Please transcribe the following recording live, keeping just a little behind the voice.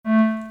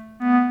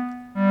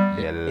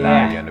That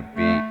LiOnThaBeat on the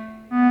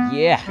beat.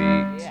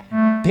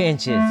 Yeah.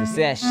 Benches, it's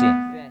that shit.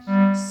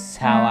 It's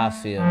how I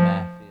feel,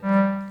 man.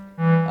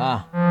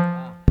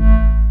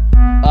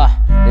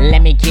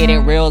 Let me get it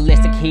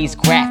realistic, he's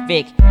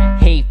graphic,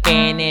 he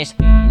finished.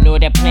 Knew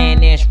the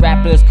plan is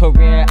rapper's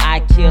career,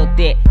 I killed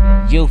it.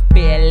 You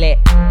feel it,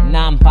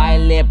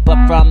 non-violent,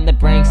 but from the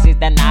brain sees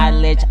the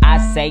knowledge. I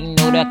say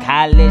no to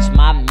college,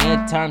 my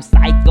midterm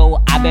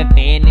cycle, I've been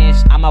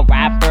finished. I'm a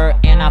rapper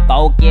and I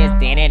focus,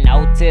 didn't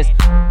notice.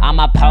 I'm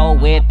a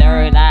poet,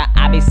 third eye,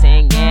 I be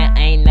singing.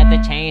 Ain't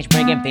nothing changed,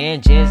 bringing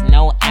vengeance.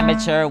 No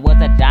amateur,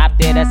 was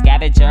adopted, a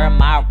scavenger.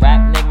 My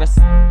rap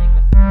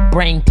niggas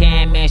bring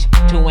damage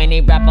to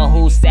any rapper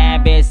who's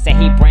savage. Say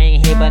he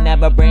bring hit but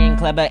never bring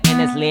clever in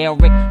his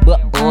lyric,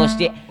 but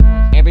bullshit.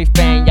 Every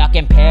fan y'all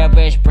can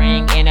perish,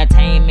 bring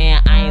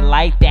entertainment. I ain't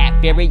like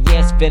that,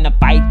 furious, finna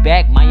fight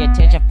back. My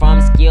attention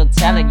from skill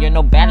talent, you're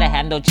no better,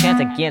 have no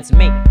chance against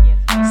me.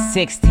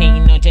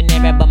 16, no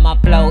generic, but my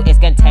flow is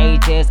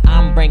contagious.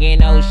 I'm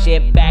bringing old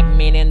shit back,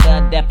 meaning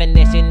the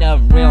definition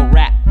of real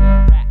rap.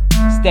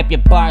 Step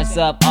your bars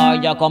up, or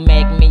y'all gon'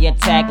 make me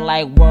attack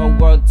like World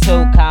War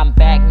II.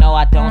 Comeback, no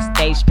I don't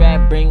stay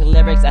strapped, bring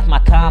lyrics, that's my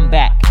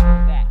comeback.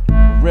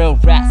 Real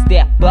rap,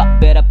 step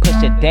up, better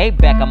push your day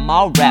back. I'm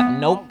all rap,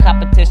 no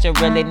competition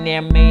really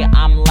near me.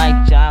 I'm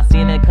like John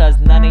Cena, cause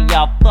none of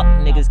y'all fuck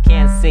niggas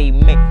can see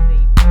me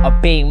or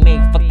be me.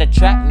 Fuck the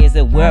trap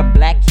music, where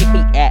Black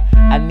Hippie at?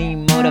 I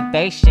need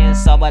motivation,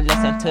 so I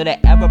listen to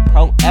the Ever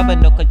Pro, Ever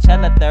No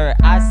Coachella, third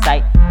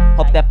eyesight.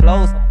 Hope that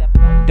flows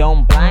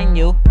don't blind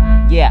you,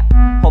 yeah.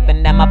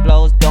 Hoping that my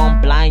flows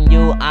don't blind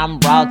you. I'm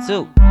raw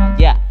too,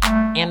 yeah.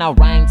 And I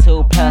rhyme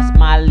too, plus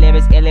my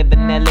lyrics illy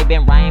vanilla,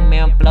 been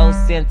rhyming flow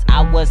since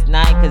I was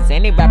 9. Cause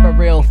any rapper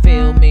real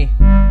feel me.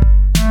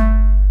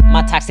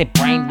 My toxic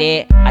brain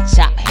dead, I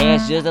chop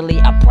heads, usually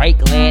I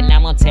break lead.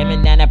 Now I'm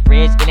tearing down the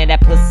bridge, into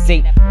that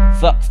pussy.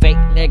 Fuck fake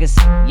niggas,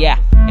 yeah,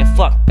 and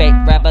fuck fake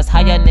rappers.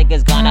 How y'all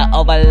niggas gonna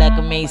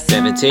overlook me?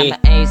 17.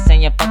 I'm the ace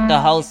and you fuck the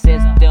whole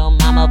system.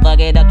 I'ma fuck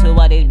it up to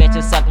all these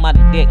bitches suck my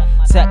dick.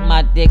 Suck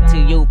my dick to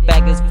you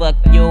faggots, fuck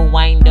you.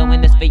 I ain't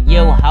doing this for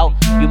you, ho.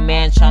 You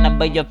man tryna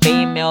be your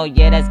female,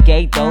 yeah that's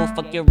gay though.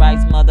 Fuck your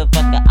rights,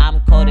 motherfucker,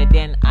 I'm colder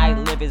than I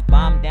live. Is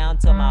bomb down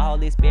to my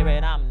Holy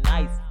Spirit, I'm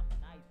nice.